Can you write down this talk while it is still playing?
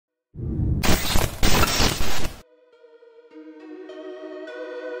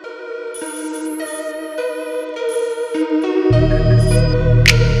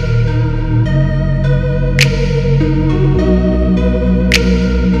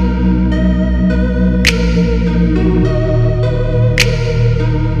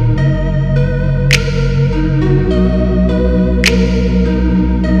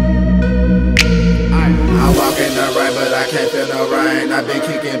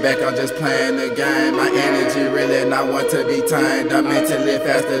back, I'm just playing the game. My energy really not want to be tamed. I'm mentally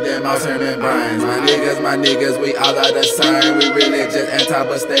faster than most human brains. My niggas, we all are the same. We really just anti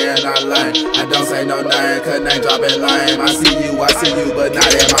but stay in our lane. I don't say no name, cause name dropping lame. I see you, but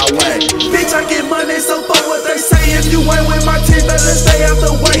not in my way. Bitch, I get money, so fuck what they say. If you ain't with my team, better stay out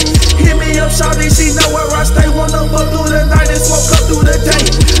the way. Hit me up, shawty, she know where I stay. Wanna fuck through the night and smoke up through the day.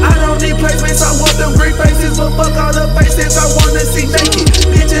 I don't need placements, I want them great faces, but fuck all the faces I wanna see naked.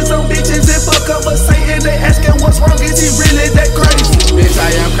 Bitches on bitches and fuck up a Satan. They asking what's wrong, is he really that crazy? Bitch,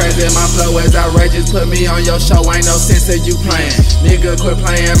 I am crazy, my flow is outrageous. Put me on your show, ain't no sense of you playing. Nigga, quit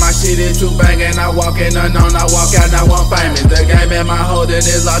playing, my shit is too banging. I walk in unknown, I walk out, now I'm famous. The game in my holding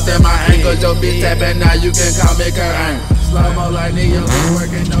is lost in my ankle. Your bitch tapping, now you can call me Kurt Angle. Slow-mo like Neo,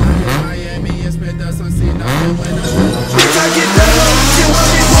 working no Miami and spent us on C, no when bitch, I get down, she want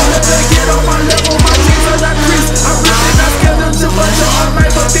me more to get on my level. My cheeks are not creased, I'm really not scared of to bunch of all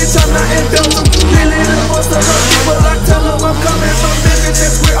night, but bitch, I'm not in Belgium. Really the most of the people, I tell them I'm coming from business,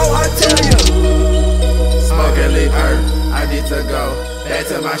 that's where, oh, I tell you. Smoke and leave earth, I need to go back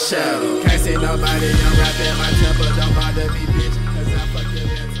to my shell. Can't see nobody, I'm rapping my temper, don't bother me, bitch.